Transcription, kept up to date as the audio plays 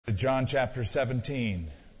John chapter 17.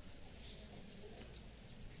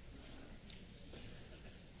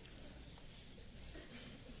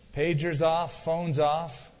 Pagers off, phones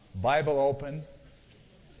off, Bible open.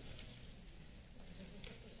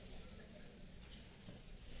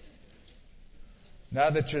 Now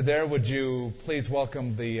that you're there, would you please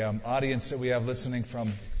welcome the audience that we have listening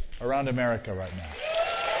from around America right now.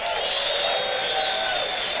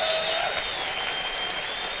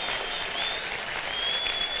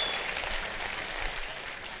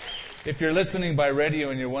 If you're listening by radio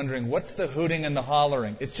and you're wondering, what's the hooting and the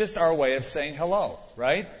hollering? It's just our way of saying hello,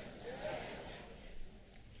 right?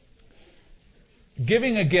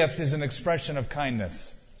 Giving a gift is an expression of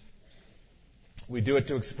kindness. We do it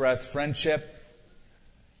to express friendship,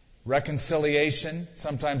 reconciliation,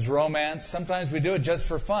 sometimes romance. Sometimes we do it just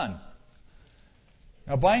for fun.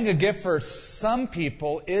 Now, buying a gift for some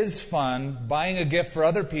people is fun. Buying a gift for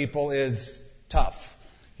other people is tough.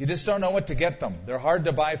 You just don't know what to get them. They're hard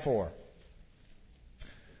to buy for.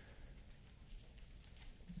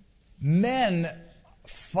 Men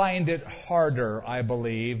find it harder, I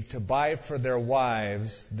believe, to buy for their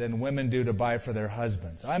wives than women do to buy for their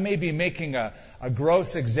husbands. I may be making a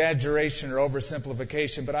gross exaggeration or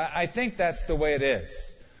oversimplification, but I think that's the way it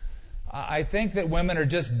is. I think that women are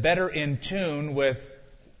just better in tune with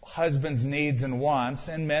husbands' needs and wants,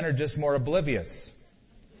 and men are just more oblivious.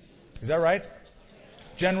 Is that right?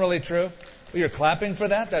 Generally true? Well, you're clapping for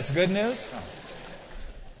that? That's good news? Oh.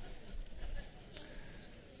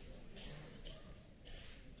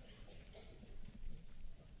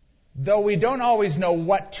 Though we don't always know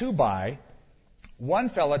what to buy, one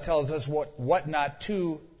fella tells us what not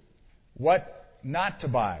to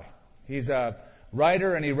buy. He's a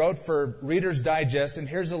writer and he wrote for Reader's Digest, and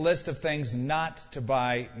here's a list of things not to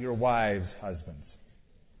buy your wives' husbands.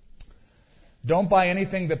 Don't buy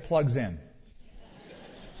anything that plugs in.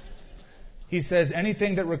 He says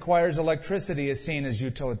anything that requires electricity is seen as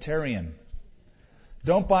utilitarian.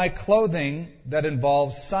 Don't buy clothing that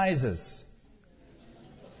involves sizes.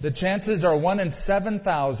 The chances are 1 in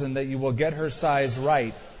 7,000 that you will get her size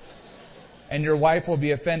right, and your wife will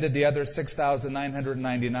be offended the other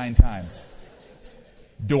 6,999 times.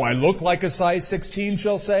 Do I look like a size 16,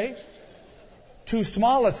 she'll say? Too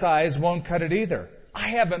small a size won't cut it either. I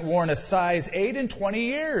haven't worn a size 8 in 20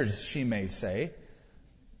 years, she may say.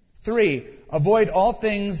 3, avoid all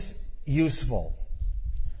things useful.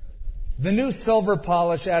 The new silver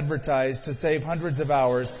polish advertised to save hundreds of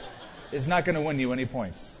hours is not going to win you any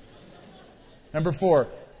points. Number 4,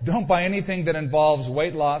 don't buy anything that involves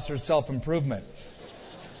weight loss or self-improvement.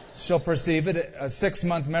 She'll perceive it, a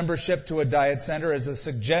 6-month membership to a diet center, as a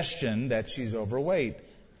suggestion that she's overweight.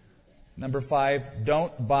 Number 5,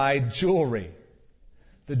 don't buy jewelry.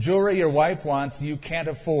 The jewelry your wife wants, you can't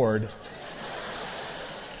afford.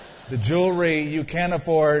 The jewelry you can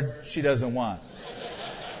afford, she doesn't want.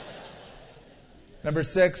 Number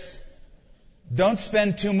 6, don't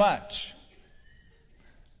spend too much.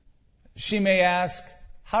 She may ask,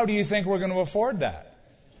 how do you think we're going to afford that?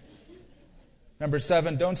 Number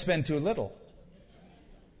 7, don't spend too little.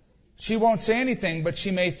 She won't say anything, but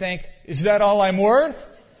she may think, is that all I'm worth?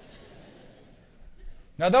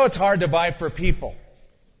 Now, though it's hard to buy for people,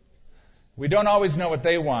 we don't always know what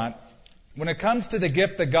they want. When it comes to the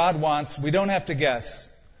gift that God wants, we don't have to guess.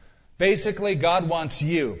 Basically, God wants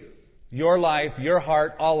you, your life, your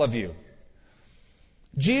heart, all of you.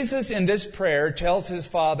 Jesus in this prayer tells his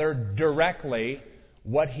Father directly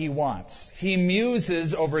what he wants. He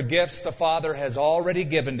muses over gifts the Father has already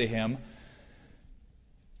given to him.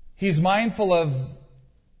 He's mindful of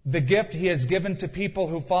the gift he has given to people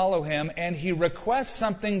who follow him, and he requests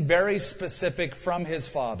something very specific from his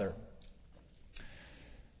Father.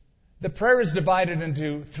 The prayer is divided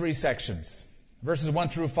into 3 sections. Verses 1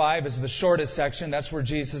 through 5 is the shortest section. That's where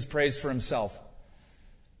Jesus prays for himself.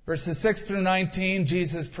 Verses 6 through 19,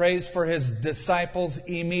 Jesus prays for his disciples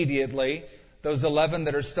immediately, those 11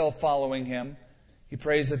 that are still following him. He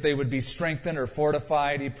prays that they would be strengthened or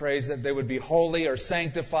fortified. He prays that they would be holy or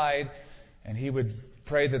sanctified. And he would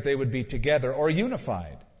pray that they would be together or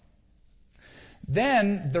unified.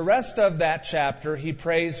 Then, the rest of that chapter, he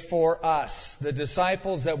prays for us, the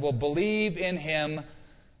disciples that will believe in him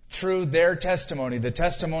through their testimony, the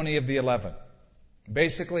testimony of the 11.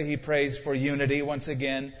 Basically, he prays for unity once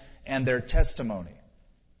again and their testimony.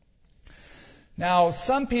 Now,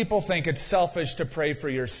 some people think it's selfish to pray for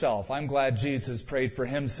yourself. I'm glad Jesus prayed for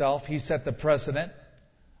himself. He set the precedent.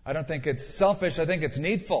 I don't think it's selfish. I think it's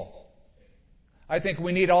needful. I think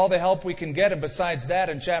we need all the help we can get. And besides that,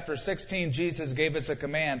 in chapter 16, Jesus gave us a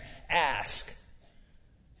command. Ask,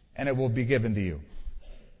 and it will be given to you.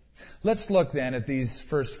 Let's look then at these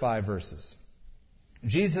first 5 verses.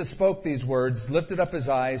 Jesus spoke these words, lifted up his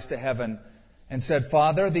eyes to heaven, and said,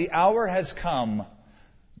 Father, the hour has come.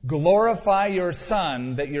 Glorify your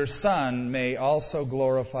Son, that your Son may also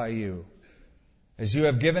glorify you, as you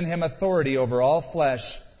have given him authority over all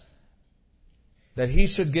flesh, that he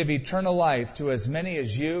should give eternal life to as many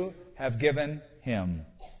as you have given him.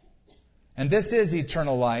 And this is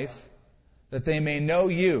eternal life, that they may know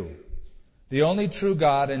you, the only true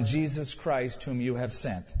God, and Jesus Christ, whom you have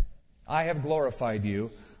sent. I have glorified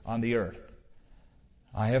you on the earth.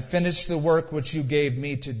 I have finished the work which you gave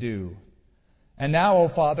me to do. And now, O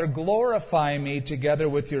Father, glorify me together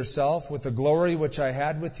with yourself with the glory which I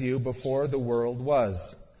had with you before the world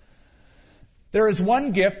was. There is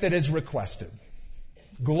one gift that is requested.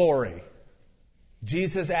 Glory.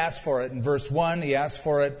 Jesus asked for it in verse 1. He asked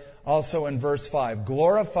for it also in verse 5.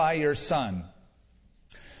 Glorify your Son.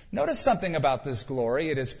 Notice something about this glory.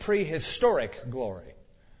 It is prehistoric glory.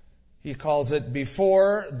 He calls it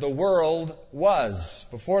before the world was.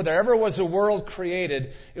 Before there ever was a world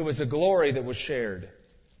created, it was a glory that was shared.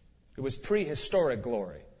 It was prehistoric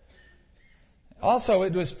glory. Also,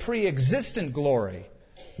 it was pre-existent glory,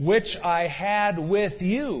 which I had with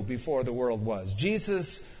you before the world was.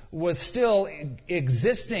 Jesus was still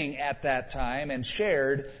existing at that time and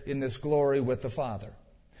shared in this glory with the Father.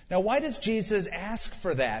 Now, why does Jesus ask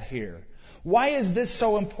for that here? Why is this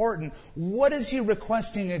so important? What is he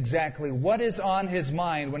requesting exactly? What is on his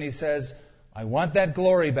mind when he says, I want that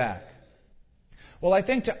glory back? Well, I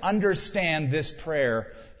think to understand this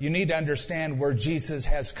prayer, you need to understand where Jesus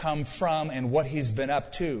has come from and what he's been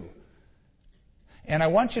up to. And I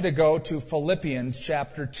want you to go to Philippians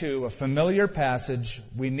chapter 2, a familiar passage.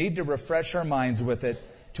 We need to refresh our minds with it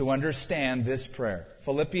to understand this prayer.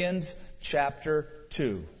 Philippians chapter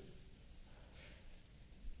 2.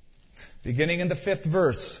 Beginning in the 5th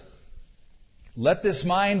verse. Let this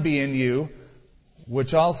mind be in you,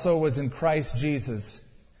 which also was in Christ Jesus,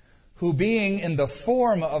 who being in the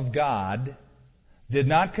form of God, did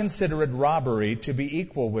not consider it robbery to be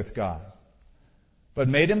equal with God, but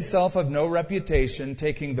made himself of no reputation,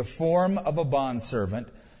 taking the form of a bondservant,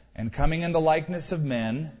 and coming in the likeness of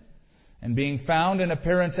men, and being found in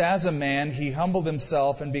appearance as a man, he humbled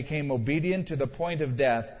himself and became obedient to the point of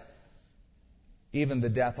death, even the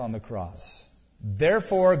death on the cross.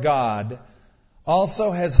 Therefore God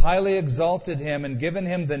also has highly exalted him and given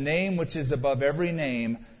him the name which is above every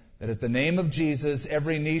name, that at the name of Jesus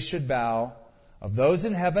every knee should bow, of those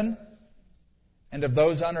in heaven and of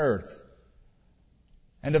those on earth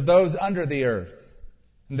and of those under the earth,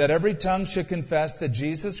 and that every tongue should confess that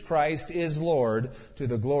Jesus Christ is Lord, to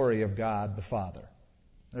the glory of God the Father.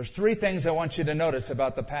 There's 3 things I want you to notice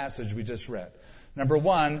about the passage we just read. Number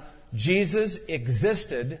 1, Jesus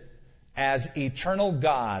existed as eternal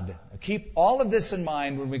God. Keep all of this in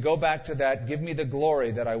mind when we go back to that, give me the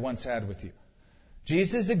glory that I once had with you.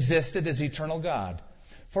 Jesus existed as eternal God.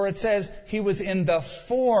 For it says he was in the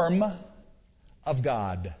form of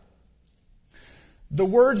God. The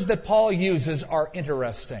words that Paul uses are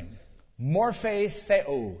interesting. Morphe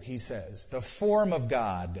theo, he says, the form of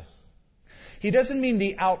God. He doesn't mean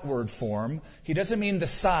the outward form. He doesn't mean the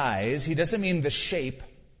size. He doesn't mean the shape.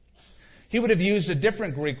 He would have used a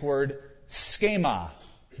different Greek word, schema,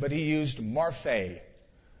 but he used morphe,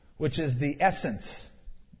 which is the essence,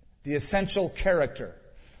 the essential character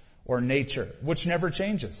or nature, which never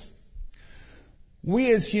changes.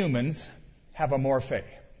 We as humans have a morphe.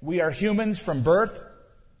 We are humans from birth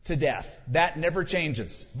to death. That never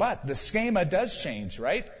changes. But the schema does change,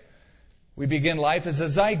 right? We begin life as a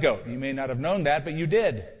zygote. You may not have known that, but you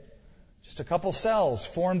did. Just a couple cells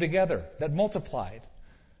formed together that multiplied.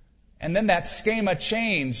 And then that schema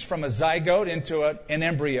changed from a zygote into an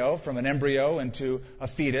embryo, from an embryo into a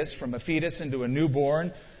fetus, from a fetus into a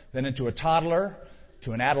newborn, then into a toddler,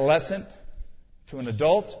 to an adolescent, to an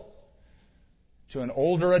adult, to an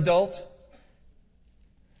older adult.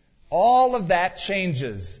 All of that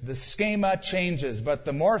changes. The schema changes, but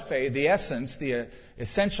the morphe, the essence, the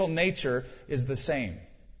essential nature is the same.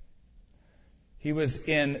 He was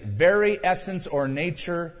in very essence or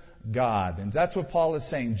nature God. And that's what Paul is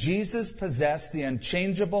saying. Jesus possessed the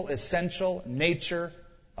unchangeable, essential nature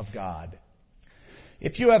of God.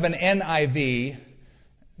 If you have an NIV,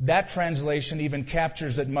 that translation even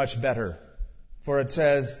captures it much better. For it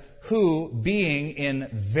says, who, being in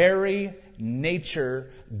very nature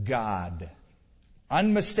God.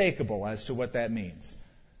 Unmistakable as to what that means.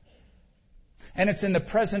 And it's in the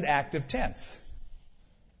present active tense.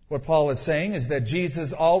 What Paul is saying is that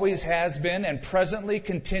Jesus always has been and presently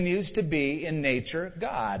continues to be in nature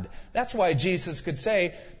God. That's why Jesus could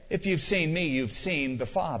say, if you've seen me, you've seen the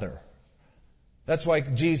Father. That's why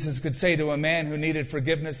Jesus could say to a man who needed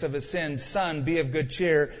forgiveness of his sins, Son, be of good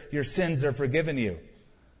cheer, your sins are forgiven you.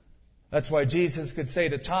 That's why Jesus could say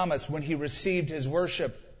to Thomas when he received his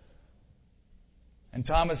worship, and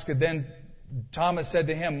Thomas said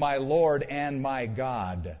to him, my Lord and my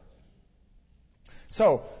God.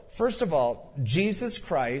 So, first of all, Jesus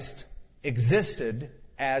Christ existed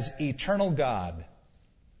as eternal God.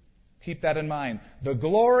 Keep that in mind. The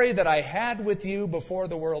glory that I had with you before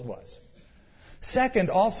the world was. Second,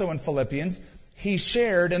 also in Philippians, he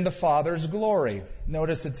shared in the Father's glory.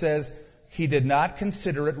 Notice it says, he did not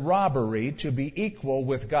consider it robbery to be equal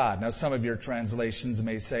with God. Now, some of your translations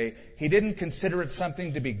may say, he didn't consider it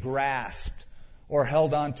something to be grasped or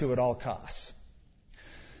held on to at all costs.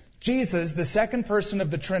 Jesus, the second person of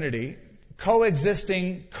the Trinity,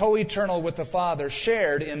 coexisting, co-eternal with the Father,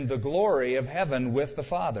 shared in the glory of heaven with the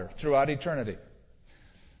Father throughout eternity.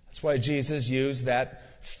 That's why Jesus used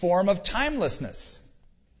that form of timelessness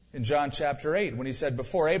in John chapter 8 when he said,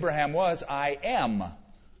 before Abraham was, I am.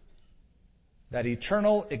 That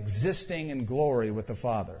eternal existing in glory with the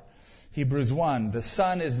Father. Hebrews 1, the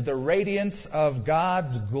Son is the radiance of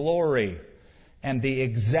God's glory and the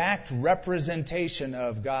exact representation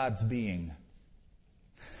of God's being.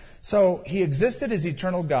 So he existed as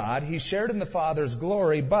eternal God, he shared in the Father's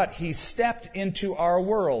glory, but he stepped into our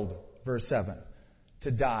world, verse 7,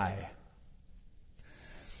 to die.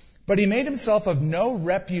 But he made himself of no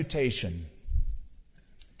reputation,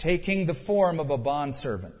 taking the form of a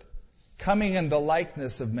bondservant, coming in the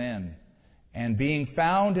likeness of men, and being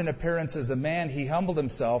found in appearance as a man, he humbled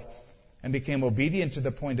himself and became obedient to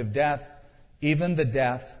the point of death, even the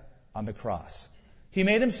death on the cross. He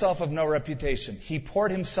made himself of no reputation. He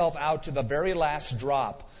poured himself out to the very last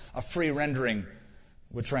drop. A free rendering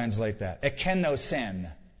would translate that. Ekenosen.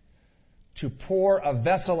 To pour a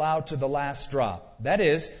vessel out to the last drop. That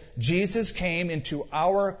is, Jesus came into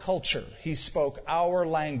our culture. He spoke our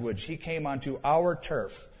language. He came onto our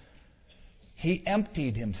turf. He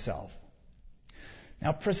emptied himself.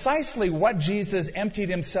 Now, precisely what Jesus emptied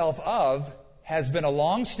himself of has been a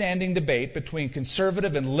long-standing debate between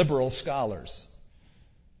conservative and liberal scholars.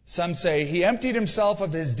 Some say he emptied himself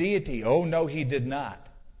of his deity. Oh, no, he did not.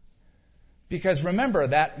 Because remember,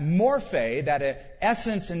 that morphe, that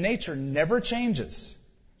essence in nature, never changes.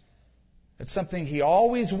 It's something he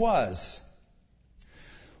always was.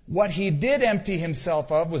 What he did empty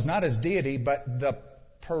himself of was not his deity, but the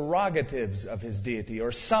prerogatives of his deity,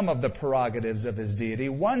 or some of the prerogatives of his deity,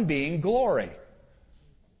 one being glory.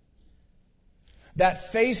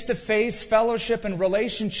 That face-to-face fellowship and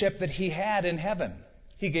relationship that he had in heaven,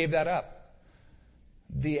 he gave that up.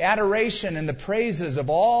 The adoration and the praises of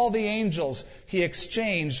all the angels he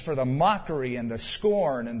exchanged for the mockery and the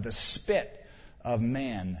scorn and the spit of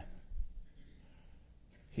man.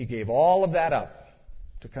 He gave all of that up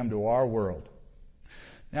to come to our world.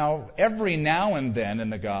 Now, every now and then in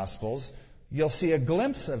the Gospels, you'll see a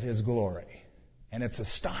glimpse of his glory. And it's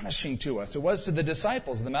astonishing to us. It was to the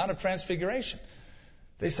disciples on the Mount of Transfiguration.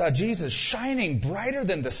 They saw Jesus shining brighter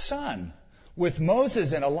than the sun with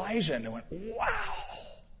Moses and Elijah. And they went, wow,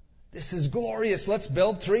 this is glorious. Let's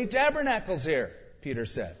build 3 tabernacles here, Peter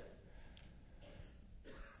said.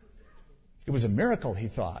 It was a miracle, he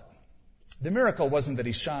thought. The miracle wasn't that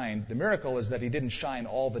he shined. The miracle is that he didn't shine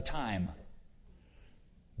all the time.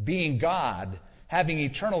 Being God, having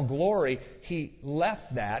eternal glory, he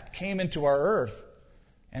left that, came into our earth.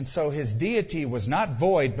 And so his deity was not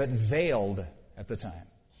void, but veiled at the time.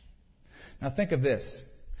 Now think of this.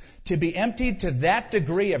 To be emptied to that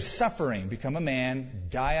degree of suffering, become a man,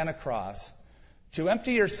 die on a cross, to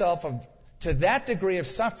empty yourself to that degree of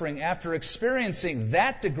suffering after experiencing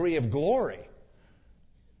that degree of glory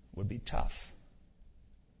would be tough.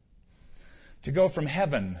 To go from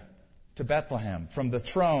heaven to Bethlehem, from the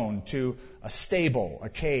throne to a stable, a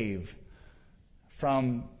cave,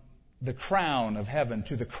 from the crown of heaven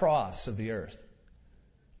to the cross of the earth.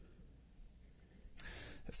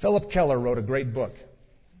 Philip Keller wrote a great book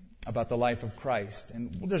about the life of Christ.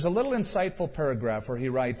 And there's a little insightful paragraph where he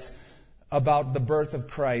writes about the birth of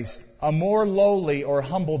Christ. A more lowly or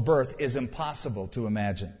humble birth is impossible to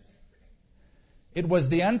imagine. It was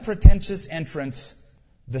the unpretentious entrance,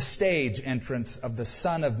 the stage entrance of the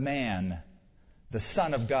Son of Man, the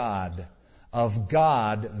Son of God,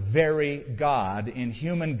 very God, in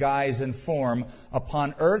human guise and form,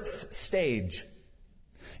 upon earth's stage.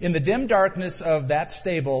 In the dim darkness of that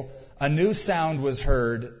stable, a new sound was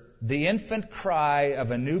heard. The infant cry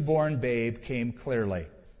of a newborn babe came clearly.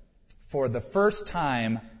 For the first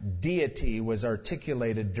time, deity was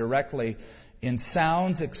articulated directly in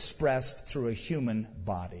sounds expressed through a human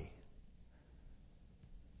body.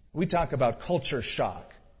 We talk about culture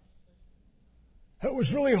shock. It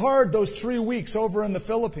was really hard those 3 weeks over in the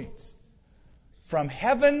Philippines. From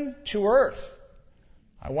heaven to earth,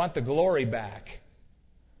 I want the glory back.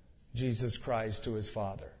 Jesus cries to his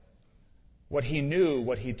Father. What he knew,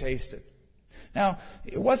 what he tasted. Now,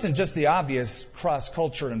 it wasn't just the obvious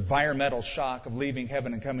cross-culture environmental shock of leaving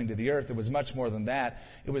heaven and coming to the earth. It was much more than that.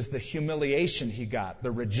 It was the humiliation he got,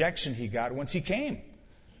 the rejection he got once he came.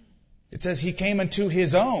 It says he came unto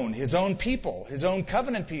his own people, his own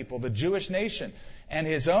covenant people, the Jewish nation, and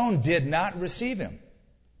his own did not receive him.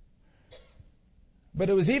 But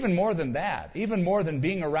it was even more than that, even more than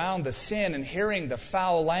being around the sin and hearing the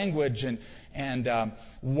foul language and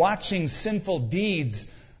watching sinful deeds,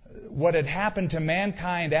 what had happened to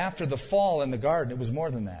mankind after the fall in the garden. It was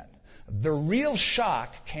more than that. The real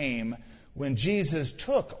shock came when Jesus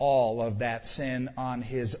took all of that sin on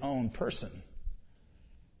his own person.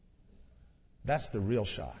 That's the real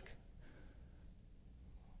shock.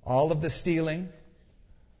 All of the stealing,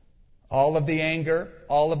 all of the anger,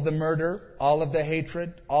 all of the murder, all of the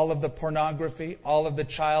hatred, all of the pornography, all of the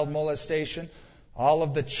child molestation, all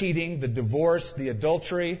of the cheating, the divorce, the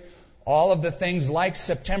adultery, all of the things like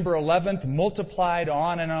September 11th multiplied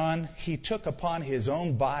on and on, he took upon his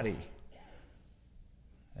own body.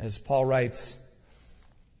 As Paul writes,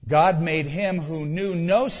 God made him who knew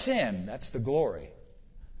no sin, that's the glory,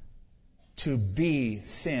 to be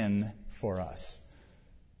sin for us.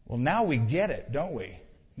 Well, now we get it, don't we?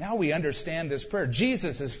 Now we understand this prayer.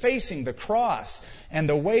 Jesus is facing the cross, and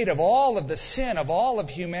the weight of all of the sin of all of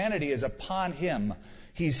humanity is upon him.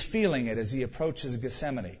 He's feeling it as he approaches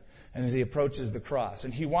Gethsemane and as he approaches the cross.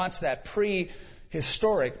 And he wants that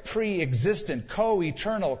prehistoric, pre-existent,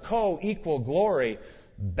 co-eternal, co-equal glory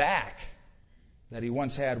back that he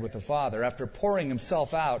once had with the Father. After pouring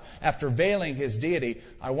himself out, after veiling his deity,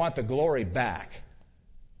 I want the glory back.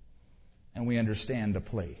 And we understand the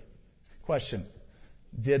plea. Question: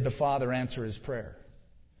 did the Father answer his prayer?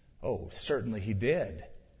 Oh, certainly he did.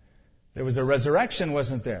 There was a resurrection,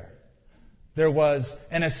 wasn't there? There was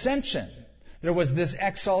an ascension. There was this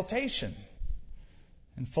exaltation.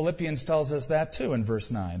 And Philippians tells us that too in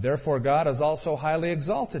verse 9. Therefore God has also highly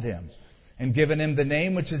exalted him and given him the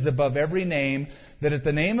name which is above every name, that at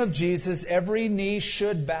the name of Jesus every knee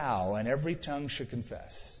should bow and every tongue should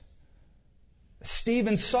confess.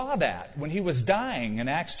 Stephen saw that when he was dying in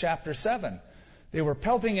Acts chapter 7. They were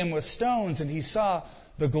pelting him with stones, and he saw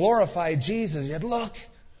the glorified Jesus. He said, look,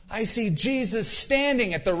 I see Jesus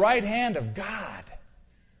standing at the right hand of God.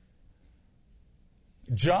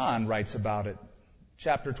 John writes about it.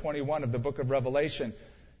 Chapter 21 of the book of Revelation.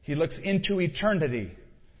 He looks into eternity.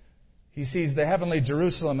 He sees the heavenly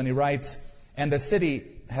Jerusalem, and he writes, and the city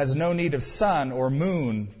has no need of sun or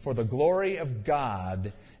moon, for the glory of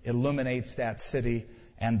God illuminates that city,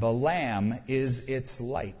 and the Lamb is its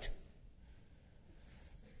light.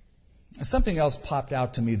 Something else popped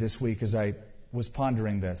out to me this week as I was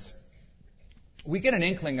pondering this. We get an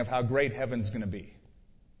inkling of how great heaven's going to be.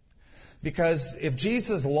 Because if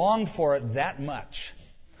Jesus longed for it that much,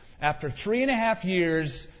 after 3.5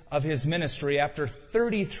 years of his ministry, after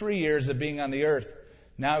 33 years of being on the earth,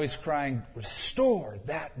 now he's crying, restore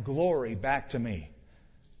that glory back to me.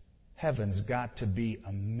 Heaven's got to be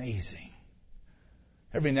amazing.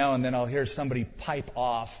 Every now and then I'll hear somebody pipe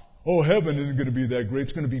off, oh, heaven isn't going to be that great.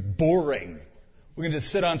 It's going to be boring. We're going to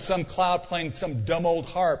just sit on some cloud playing some dumb old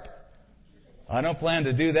harp. I don't plan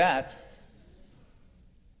to do that.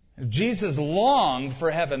 If Jesus longed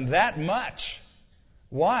for heaven that much,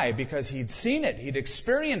 why? Because he'd seen it, he'd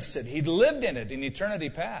experienced it, he'd lived in it in eternity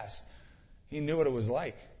past. He knew what it was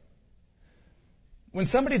like. When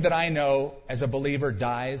somebody that I know as a believer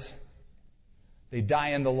dies, they die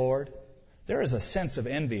in the Lord, there is a sense of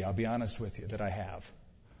envy, I'll be honest with you, that I have.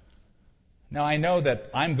 Now, I know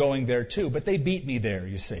that I'm going there too, but they beat me there,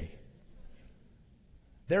 you see.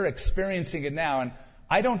 They're experiencing it now, and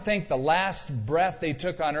I don't think the last breath they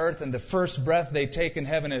took on earth and the first breath they take in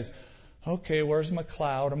heaven is, okay, where's my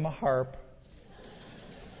cloud and my harp?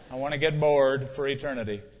 I want to get bored for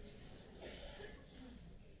eternity.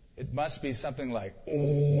 It must be something like,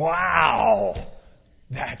 wow,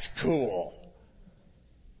 that's cool.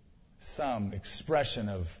 Some expression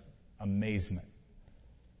of amazement.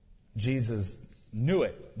 Jesus knew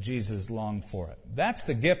it. Jesus longed for it. That's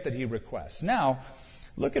the gift that he requests. Now,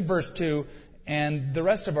 look at verse 2 and the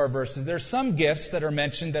rest of our verses. There's some gifts that are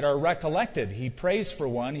mentioned that are recollected. He prays for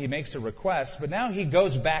one. He makes a request. But now he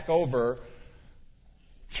goes back over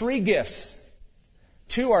 3 gifts.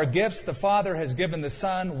 2 are gifts the Father has given the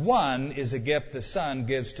Son. 1 is a gift the Son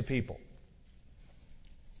gives to people.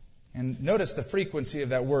 And notice the frequency of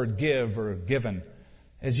that word give or given.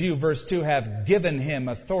 As you, verse 2, have given him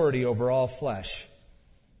authority over all flesh,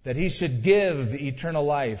 that he should give eternal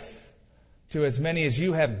life to as many as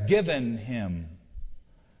you have given him.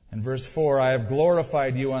 And verse 4, I have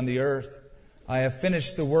glorified you on the earth. I have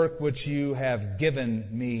finished the work which you have given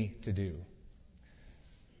me to do.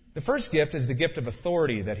 The first gift is the gift of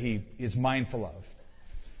authority that he is mindful of.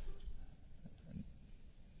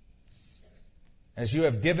 As you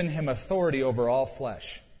have given him authority over all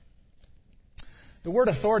flesh. The word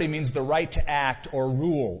authority means the right to act or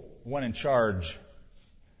rule, one in charge.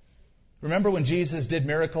 Remember when Jesus did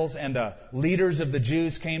miracles and the leaders of the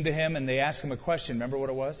Jews came to him and they asked him a question? Remember what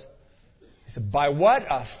it was? He said, by what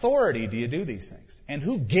authority do you do these things? And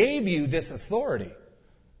who gave you this authority?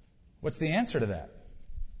 What's the answer to that?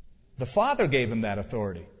 The Father gave him that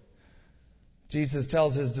authority. Jesus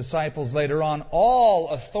tells his disciples later on, all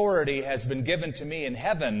authority has been given to me in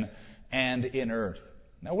heaven and in earth.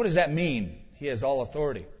 Now what does that mean? He has all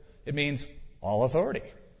authority. It means all authority.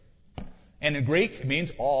 And in Greek, it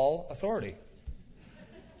means all authority.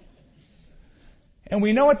 And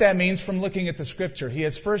we know what that means from looking at the Scripture. He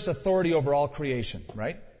has first authority over all creation,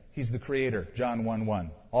 right? He's the Creator, John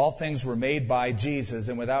 1:1. All things were made by Jesus,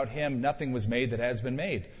 and without Him nothing was made that has been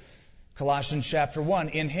made. Colossians chapter 1,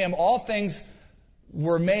 in Him all things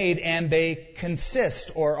were made and they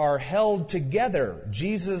consist or are held together.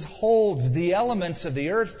 Jesus holds the elements of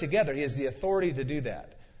the earth together. He has the authority to do that.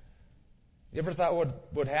 You ever thought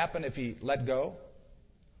what would happen if He let go?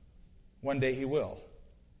 One day He will.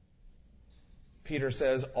 Peter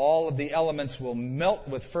says all of the elements will melt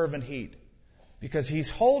with fervent heat because He's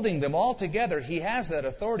holding them all together. He has that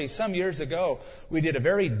authority. Some years ago, we did a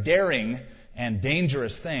very daring and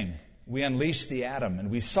dangerous thing. We unleashed the atom and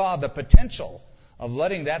we saw the potential of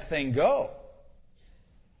letting that thing go.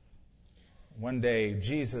 One day,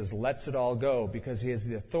 Jesus lets it all go because He has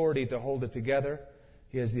the authority to hold it together.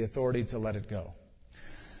 He has the authority to let it go.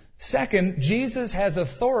 Second, Jesus has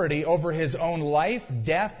authority over His own life,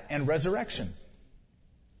 death, and resurrection.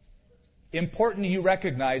 Important you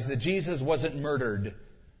recognize that Jesus wasn't murdered.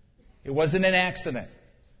 It wasn't an accident.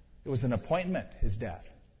 It was an appointment, His death.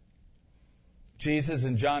 Jesus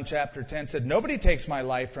in John chapter 10 said, nobody takes my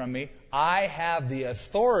life from me. I have the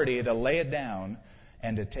authority to lay it down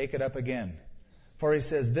and to take it up again. For He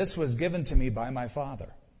says, this was given to me by my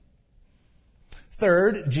Father.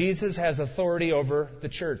 Third, Jesus has authority over the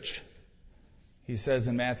church. He says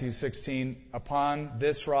in Matthew 16, upon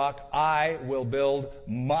this rock I will build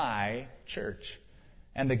my church,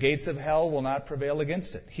 and the gates of hell will not prevail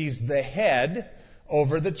against it. He's the head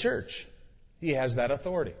over the church. He has that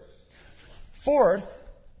authority. Fourth,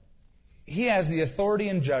 He has the authority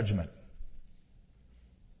in judgment.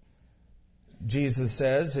 Jesus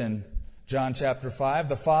says in John chapter 5,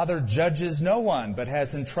 the Father judges no one, but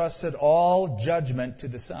has entrusted all judgment to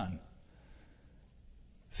the Son.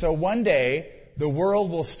 So one day, the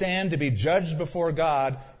world will stand to be judged before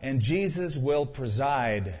God, and Jesus will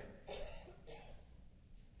preside.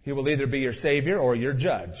 He will either be your Savior or your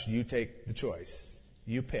judge. You take the choice.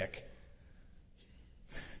 You pick.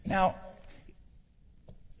 Now,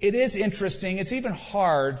 it is interesting. It's even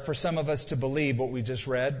hard for some of us to believe what we just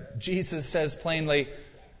read. Jesus says plainly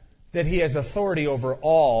that He has authority over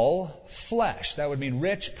all flesh. That would mean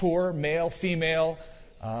rich, poor, male, female,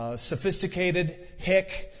 sophisticated,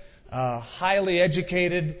 hick, highly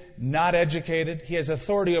educated, not educated. He has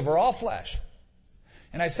authority over all flesh.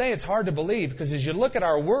 And I say it's hard to believe because as you look at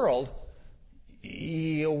our world,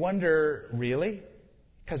 you wonder, really?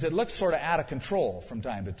 Because it looks sort of out of control from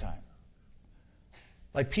time to time.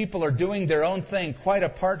 Like people are doing their own thing quite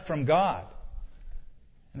apart from God.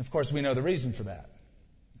 And of course we know the reason for that.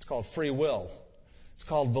 It's called free will. It's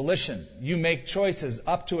called volition. You make choices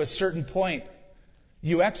up to a certain point.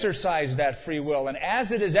 You exercise that free will. And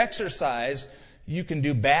as it is exercised, you can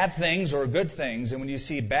do bad things or good things. And when you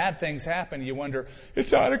see bad things happen, you wonder,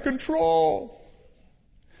 it's out of control.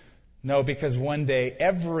 No, because one day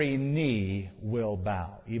every knee will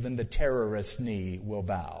bow. Even the terrorist knee will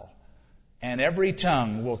bow. And every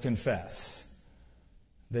tongue will confess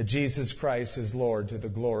that Jesus Christ is Lord to the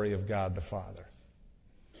glory of God the Father.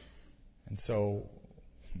 And so,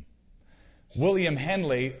 William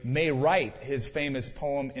Henley may write his famous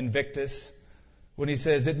poem Invictus when he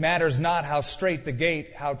says, it matters not how straight the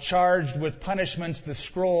gate, how charged with punishments the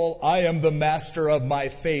scroll, I am the master of my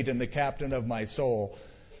fate and the captain of my soul.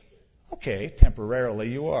 Okay, temporarily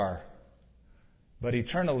you are. But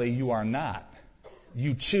eternally you are not.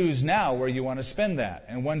 You choose now where you want to spend that.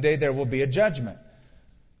 And one day there will be a judgment.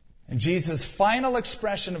 And Jesus' final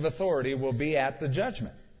expression of authority will be at the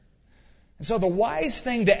judgment. And so the wise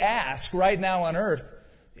thing to ask right now on earth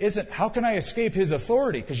isn't, how can I escape His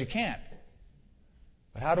authority? Because you can't.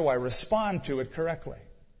 But how do I respond to it correctly?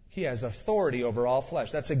 He has authority over all flesh.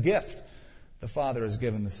 That's a gift the Father has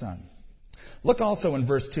given the Son. Look also in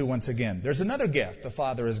verse 2 once again. There's another gift the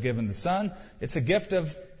Father has given the Son. It's a gift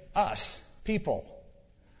of us, people.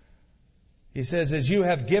 He says, as you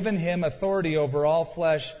have given Him authority over all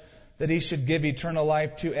flesh, that He should give eternal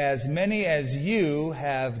life to as many as you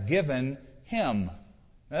have given Him.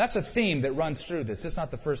 Now that's a theme that runs through this. It's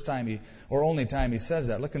not the first time or only time He says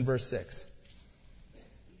that. Look in verse 6.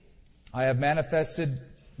 I have manifested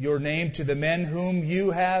your name to the men whom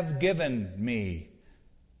you have given me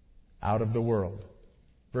out of the world.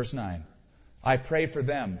 Verse 9. I pray for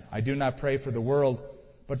them. I do not pray for the world,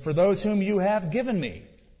 but for those whom you have given me,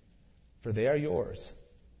 for they are yours.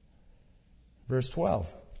 Verse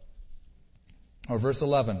 12. Or verse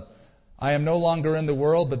 11. I am no longer in the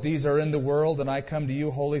world, but these are in the world, and I come to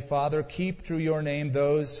you, Holy Father. Keep through your name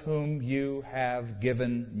those whom you have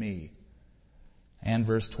given me. And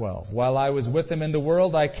verse 12. While I was with them in the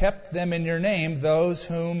world, I kept them in your name, those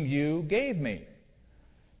whom you gave me.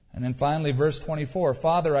 And then finally, verse 24.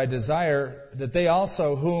 Father, I desire that they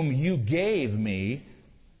also whom you gave me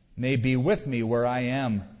may be with me where I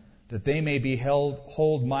am, that they may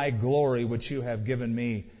hold my glory which you have given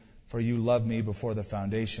me, for you loved me before the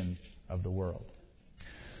foundation of the world.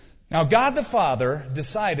 Now, God the Father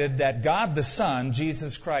decided that God the Son,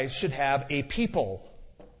 Jesus Christ, should have a people,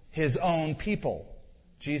 His own people.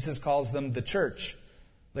 Jesus calls them the church.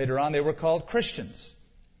 Later on, they were called Christians.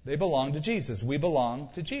 They belong to Jesus. We belong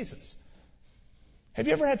to Jesus. Have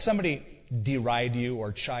you ever had somebody deride you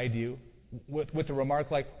or chide you with a remark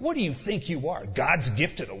like, what do you think you are, God's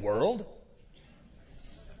gift to the world?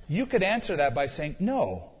 You could answer that by saying,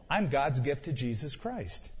 no, I'm God's gift to Jesus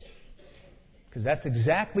Christ. Because that's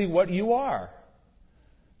exactly what you are.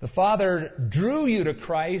 The Father drew you to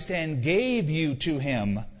Christ and gave you to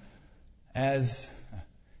Him as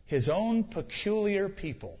His own peculiar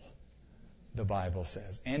people, the Bible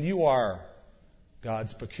says. And you are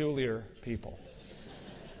God's peculiar people.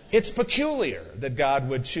 It's peculiar that God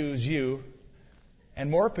would choose you, and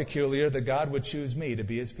more peculiar that God would choose me to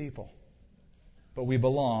be His people. But we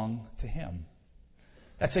belong to Him.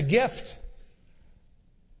 That's a gift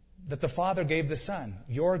that the Father gave the Son.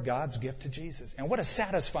 You're God's gift to Jesus. And what a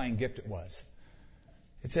satisfying gift it was.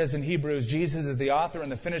 It says in Hebrews, Jesus is the author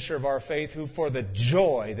and the finisher of our faith, who for the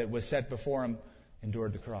joy that was set before Him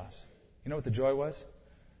endured the cross. You know what the joy was?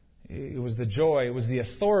 It was the joy, it was the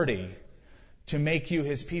authority to make you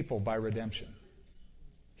His people by redemption.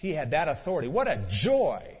 He had that authority. What a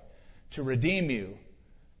joy to redeem you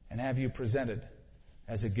and have you presented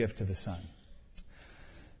as a gift to the Son.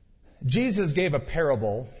 Jesus gave a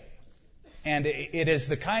parable, and it is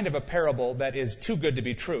the kind of a parable that is too good to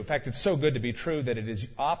be true. In fact, it's so good to be true that it has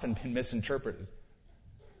often been misinterpreted.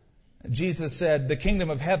 Jesus said, the kingdom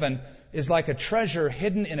of heaven is like a treasure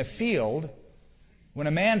hidden in a field. When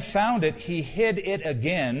a man found it, he hid it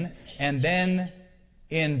again, and then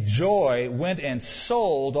in joy went and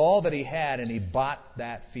sold all that he had, and he bought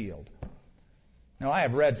that field. Now, I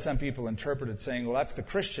have read some people interpret it saying, well, that's the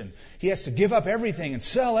Christian. He has to give up everything and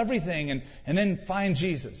sell everything and then find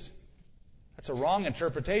Jesus. That's a wrong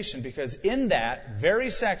interpretation, because in that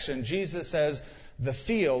very section, Jesus says the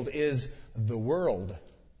field is the world.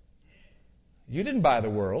 You didn't buy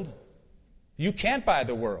the world. You can't buy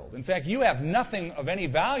the world. In fact, you have nothing of any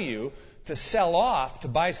value to sell off to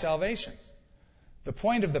buy salvation. The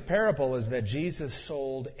point of the parable is that Jesus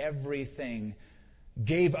sold everything,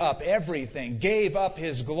 gave up everything, gave up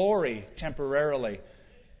His glory temporarily,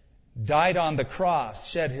 died on the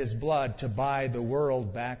cross, shed His blood to buy the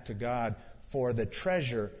world back to God. For the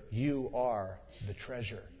treasure, you are the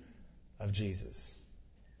treasure of Jesus.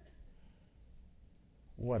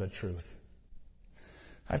 What a truth.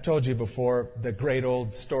 I've told you before the great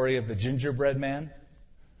old story of the gingerbread man.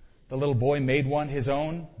 The little boy made one his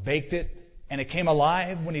own, baked it, and it came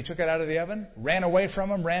alive when he took it out of the oven, ran away from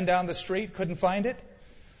him, ran down the street, couldn't find it.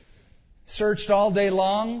 Searched all day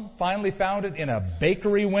long, finally found it in a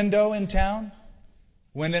bakery window in town.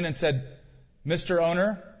 Went in and said, Mr.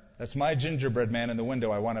 Owner, that's my gingerbread man in the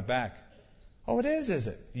window. I want it back. Oh, it is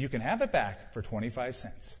it? You can have it back for 25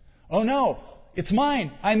 cents. Oh, no, it's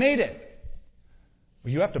mine. I made it.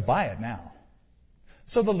 Well, you have to buy it now.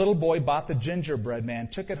 So the little boy bought the gingerbread man,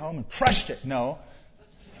 took it home and crushed it. No.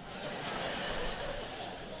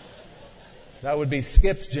 That would be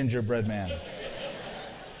Skip's gingerbread man.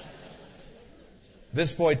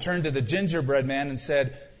 This boy turned to the gingerbread man and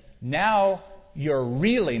said, now you're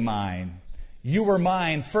really mine. You were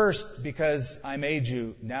mine first because I made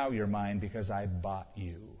you. Now you're mine because I bought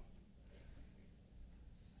you.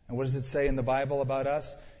 And what does it say in the Bible about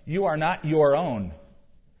us? You are not your own.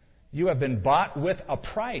 You have been bought with a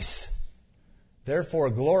price. Therefore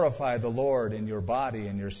glorify the Lord in your body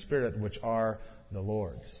and your spirit, which are the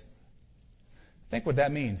Lord's. Think what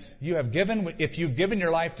that means. If you've given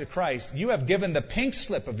your life to Christ, you have given the pink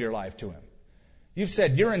slip of your life to Him. You've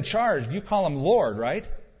said, you're in charge. You call Him Lord, right?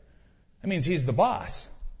 That means He's the boss.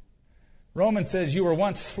 Romans says you were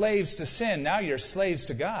once slaves to sin. Now you're slaves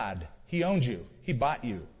to God. He owned you. He bought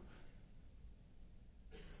you.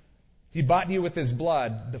 He bought you with His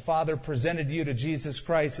blood. The Father presented you to Jesus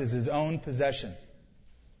Christ as His own possession.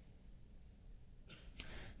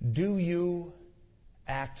 Do you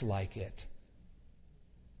act like it?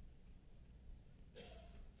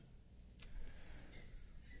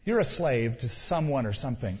 You're a slave to someone or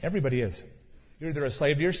something. Everybody is. You're either a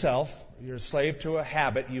slave to yourself, you're a slave to a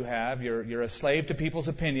habit you have, you're a slave to people's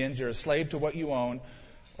opinions, you're a slave to what you own,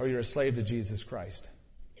 or you're a slave to Jesus Christ.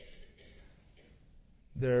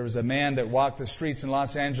 There was a man that walked the streets in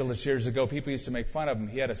Los Angeles years ago. People used to make fun of him.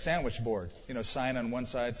 He had a sandwich board, sign on one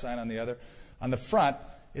side, sign on the other. On the front,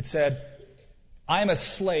 it said, I'm a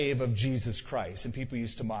slave of Jesus Christ. And people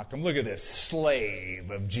used to mock him. Look at this,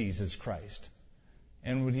 slave of Jesus Christ.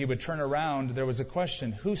 And when he would turn around, there was a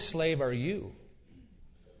question, whose slave are you?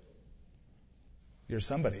 You're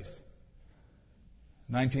somebody's.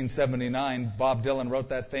 1979, Bob Dylan wrote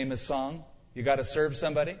that famous song, You Gotta Serve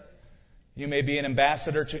Somebody. You may be an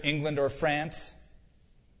ambassador to England or France.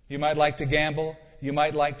 You might like to gamble. You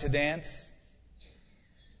might like to dance.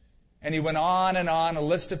 And he went on, a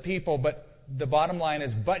list of people, but the bottom line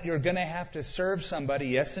is, but you're going to have to serve somebody.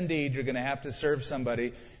 Yes, indeed, you're going to have to serve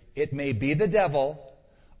somebody. It may be the devil,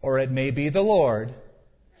 or it may be the Lord,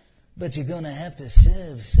 but you're going to have to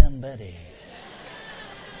serve somebody.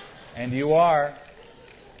 And you are.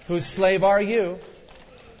 Whose slave are you?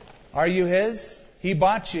 Are you His? He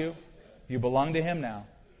bought you. You belong to Him now.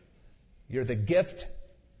 You're the gift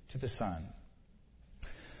to the Son.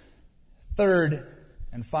 Third,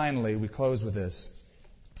 and finally, we close with this,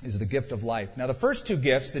 is the gift of life. Now, the first two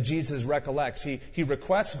gifts that Jesus recollects, He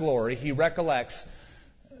requests glory. He recollects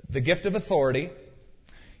the gift of authority.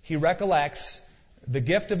 He recollects the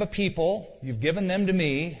gift of a people. You've given them to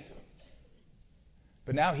me.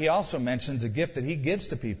 But now He also mentions a gift that He gives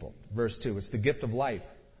to people. Verse 2, it's the gift of life.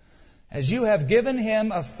 As you have given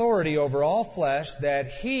Him authority over all flesh,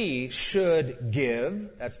 that He should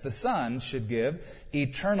give, that's the Son, should give,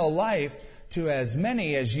 eternal life to as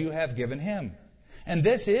many as you have given Him. And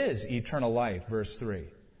this is eternal life, verse 3,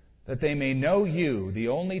 that they may know you, the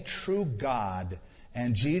only true God,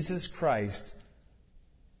 and Jesus Christ,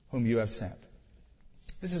 whom you have sent.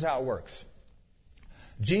 This is how it works.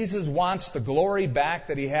 Jesus wants the glory back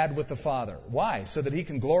that He had with the Father. Why? So that He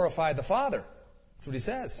can glorify the Father. That's what He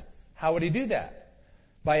says. How would He do that?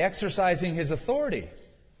 By exercising His authority.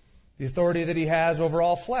 The authority that He has over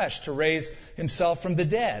all flesh, to raise Himself from the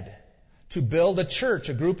dead, to build a church,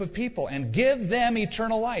 a group of people, and give them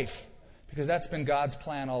eternal life. Because that's been God's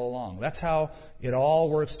plan all along. That's how it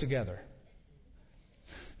all works together.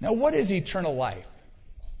 Now, what is eternal life?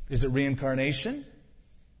 Is it reincarnation?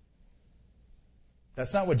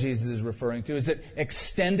 That's not what Jesus is referring to. Is it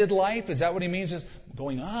extended life? Is that what He means? Just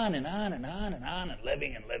going on and on and on and on and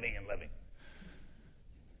living and living and living.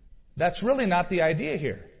 That's really not the idea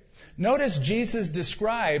here. Notice Jesus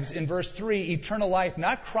describes in verse 3 eternal life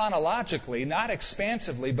not chronologically, not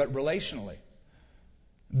expansively, but relationally.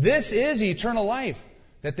 This is eternal life,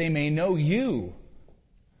 that they may know you,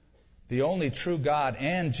 the only true God,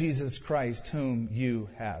 and Jesus Christ, whom you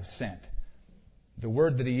have sent. The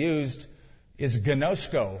word that He used is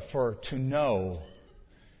gnosko, for to know.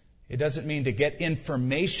 It doesn't mean to get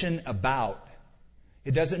information about.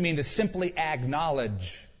 It doesn't mean to simply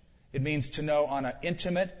acknowledge. It means to know on an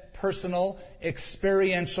intimate, personal,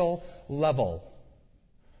 experiential level.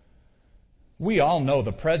 We all know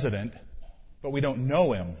the president, but we don't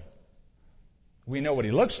know him. We know what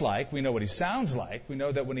he looks like. We know what he sounds like. We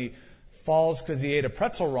know that when he falls because he ate a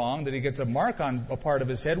pretzel wrong, that he gets a mark on a part of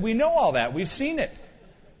his head. We know all that. We've seen it.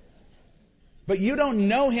 But you don't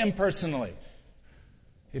know him personally.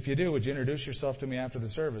 If you do, would you introduce yourself to me after the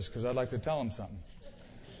service? Because I'd like to tell him something.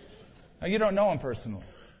 Now, you don't know him personally.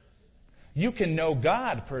 You can know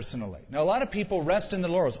God personally. Now, a lot of people rest in the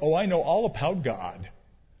laurels. Oh, I know all about God.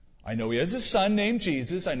 I know He has a Son named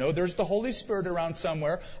Jesus. I know there's the Holy Spirit around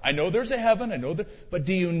somewhere. I know there's a heaven. I know that. But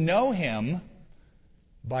do you know Him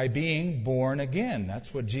by being born again?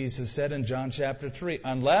 That's what Jesus said in John chapter 3.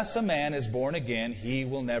 Unless a man is born again, he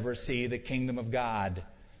will never see the kingdom of God.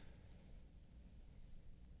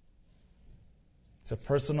 It's a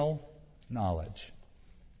personal knowledge.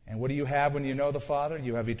 And what do you have when you know the Father?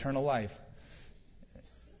 You have eternal life.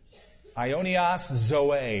 Ionios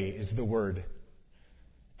Zoe is the word.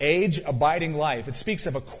 Age, abiding life. It speaks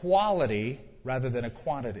of a quality rather than a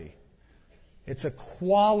quantity. It's a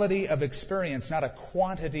quality of experience, not a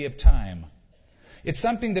quantity of time. It's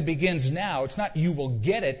something that begins now. It's not you will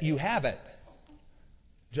get it, you have it.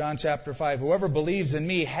 John chapter 5, whoever believes in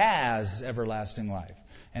me has everlasting life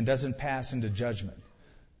and doesn't pass into judgment.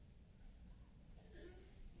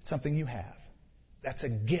 It's something you have. That's a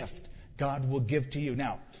gift God will give to you.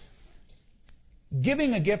 Now,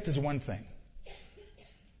 giving a gift is one thing,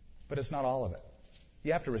 but it's not all of it.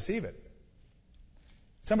 You have to receive it.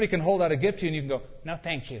 Somebody can hold out a gift to you and you can go, no,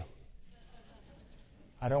 thank you.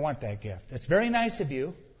 I don't want that gift. It's very nice of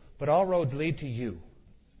you, but all roads lead to you.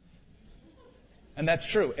 And that's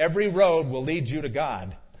true. Every road will lead you to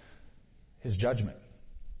God, His judgment.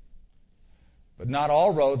 But not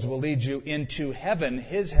all roads will lead you into heaven,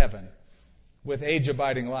 His heaven, with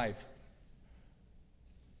age-abiding life.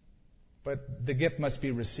 But the gift must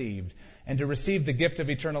be received. And to receive the gift of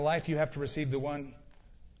eternal life, you have to receive the one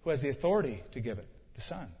who has the authority to give it, the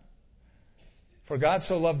Son. For God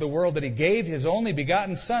so loved the world that He gave His only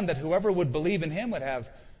begotten Son, that whoever would believe in Him would have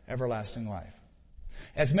everlasting life.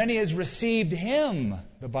 As many as received Him,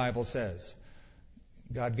 the Bible says,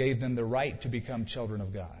 God gave them the right to become children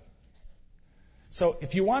of God. So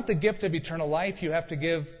if you want the gift of eternal life, you have to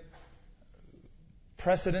give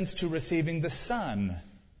precedence to receiving the Son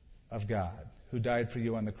of God, who died for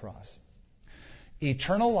you on the cross.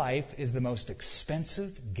 Eternal life is the most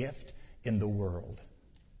expensive gift in the world.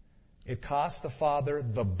 It cost the Father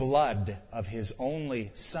the blood of His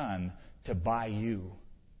only Son to buy you.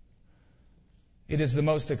 It is the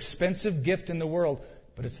most expensive gift in the world,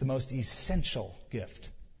 but it's the most essential gift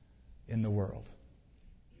in the world.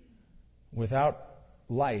 Without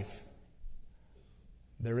life,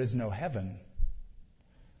 there is no heaven.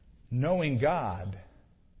 Knowing God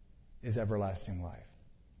is everlasting life.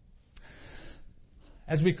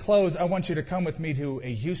 As we close, I want you to come with me to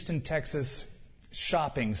a Houston, Texas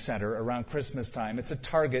shopping center around Christmas time. It's a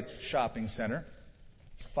Target shopping center,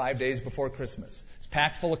 5 days before Christmas. It's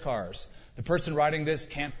packed full of cars. The person writing this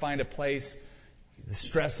can't find a place. The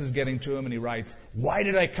stress is getting to him, and he writes, "Why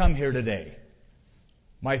did I come here today?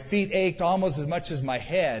 My feet ached almost as much as my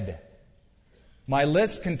head. My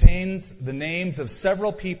list contains the names of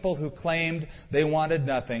several people who claimed they wanted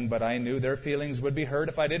nothing, but I knew their feelings would be hurt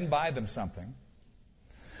if I didn't buy them something.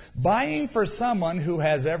 Buying for someone who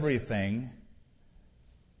has everything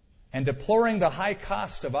and deploring the high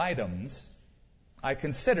cost of items, I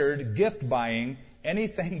considered gift buying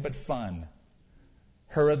anything but fun.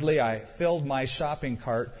 Hurriedly, I filled my shopping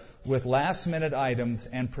cart with last-minute items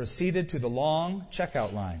and proceeded to the long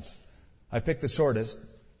checkout lines. I picked the shortest,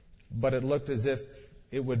 but it looked as if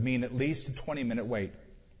it would mean at least a 20-minute wait.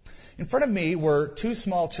 In front of me were two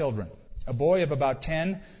small children, a boy of about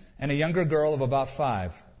 10 and a younger girl of about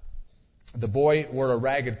 5. The boy wore a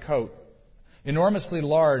ragged coat. Enormously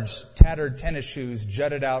large, tattered tennis shoes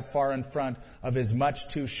jutted out far in front of his much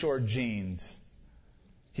too short jeans.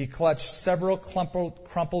 He clutched several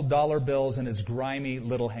crumpled dollar bills in his grimy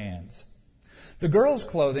little hands. The girl's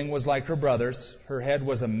clothing was like her brother's. Her head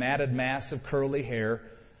was a matted mass of curly hair.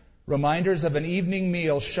 Reminders of an evening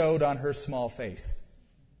meal showed on her small face.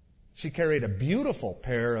 She carried a beautiful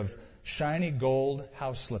pair of shiny gold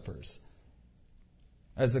house slippers.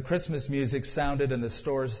 As the Christmas music sounded in the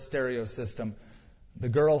store's stereo system, the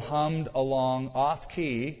girl hummed along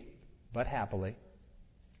off-key, but happily.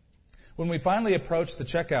 When we finally approached the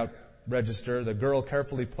checkout register, the girl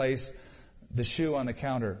carefully placed the shoes on the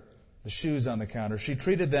counter. She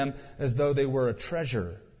treated them as though they were a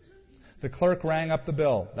treasure. The clerk rang up the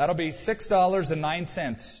bill. "That'll be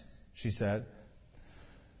 $6.09, she said.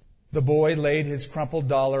 The boy laid his crumpled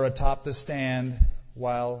dollar atop the stand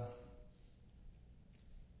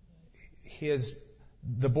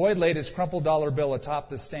The boy laid his crumpled dollar bill atop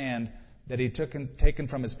the stand that he'd taken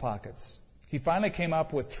from his pockets. He finally came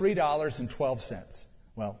up with $3.12.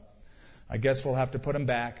 "Well, I guess we'll have to put him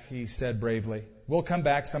back," he said bravely. "We'll come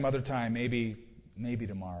back some other time, maybe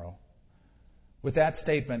tomorrow." With that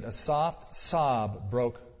statement, a soft sob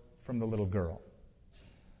broke from the little girl.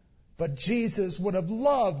 "But Jesus would have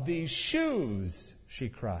loved these shoes," she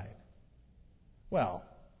cried. "Well,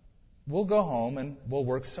 we'll go home and we'll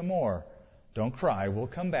work some more. Don't cry, we'll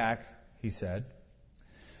come back," he said.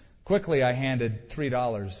 Quickly, I handed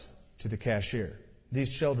 $3 to the cashier. These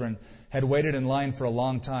children had waited in line for a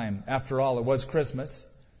long time. After all, it was Christmas.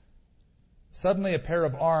 Suddenly, a pair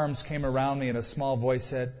of arms came around me and a small voice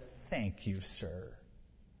said, "Thank you, sir."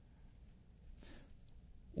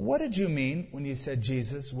 "What did you mean when you said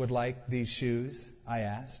Jesus would like these shoes?" I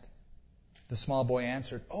asked. The small boy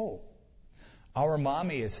answered, "Oh, our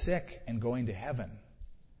mommy is sick and going to heaven.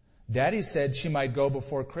 Daddy said she might go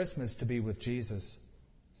before Christmas to be with Jesus."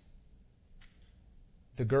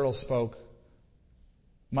 The girl spoke.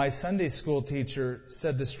 "My Sunday school teacher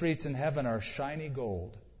said the streets in heaven are shiny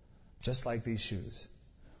gold, just like these shoes.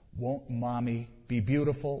 Won't Mommy be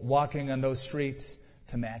beautiful walking on those streets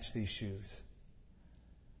to match these shoes?"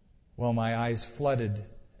 Well, my eyes flooded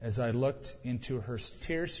as I looked into her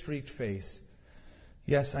tear-streaked face.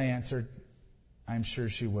 "Yes," I answered, "I'm sure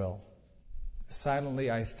she will." Silently,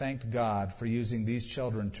 I thanked God for using these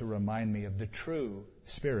children to remind me of the true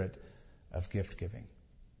spirit of gift-giving.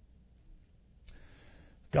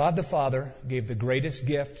 God the Father gave the greatest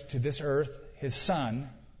gift to this earth, His Son,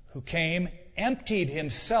 who came, emptied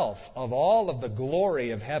Himself of all of the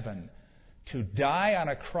glory of heaven to die on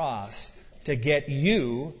a cross to get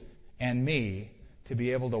you and me to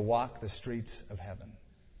be able to walk the streets of heaven.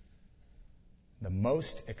 The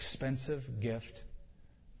most expensive gift,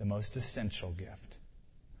 the most essential gift.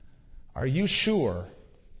 Are you sure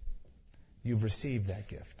you've received that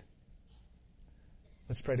gift?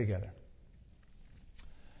 Let's pray together.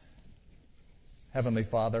 Heavenly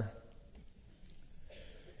Father,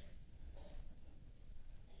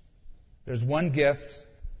 there's one gift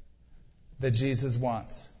that Jesus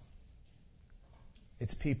wants.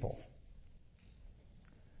 It's people.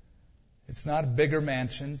 It's not bigger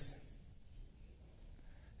mansions.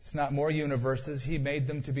 It's not more universes. He made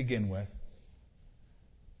them to begin with.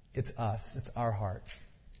 It's us. It's our hearts.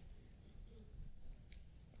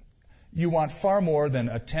 You want far more than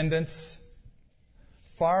attendance,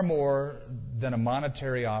 far more than a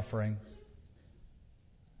monetary offering.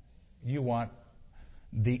 You want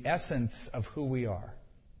the essence of who we are.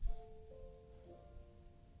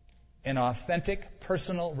 An authentic,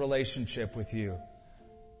 personal relationship with you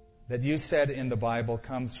that you said in the Bible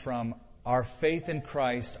comes from our faith in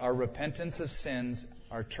Christ, our repentance of sins,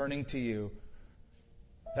 our turning to you.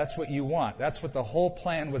 That's what you want. That's what the whole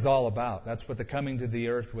plan was all about. That's what the coming to the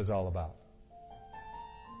earth was all about.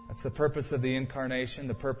 That's the purpose of the incarnation,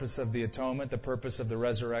 the purpose of the atonement, the purpose of the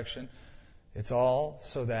resurrection. It's all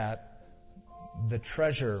so that the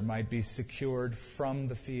treasure might be secured from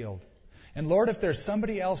the field. And Lord, if there's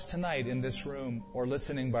somebody else tonight in this room or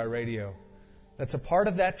listening by radio that's a part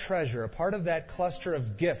of that treasure, a part of that cluster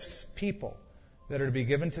of gifts, people that are to be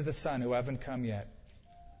given to the Son who haven't come yet,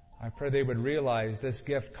 I pray they would realize this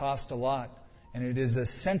gift cost a lot, and it is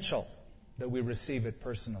essential that we receive it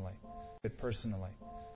personally.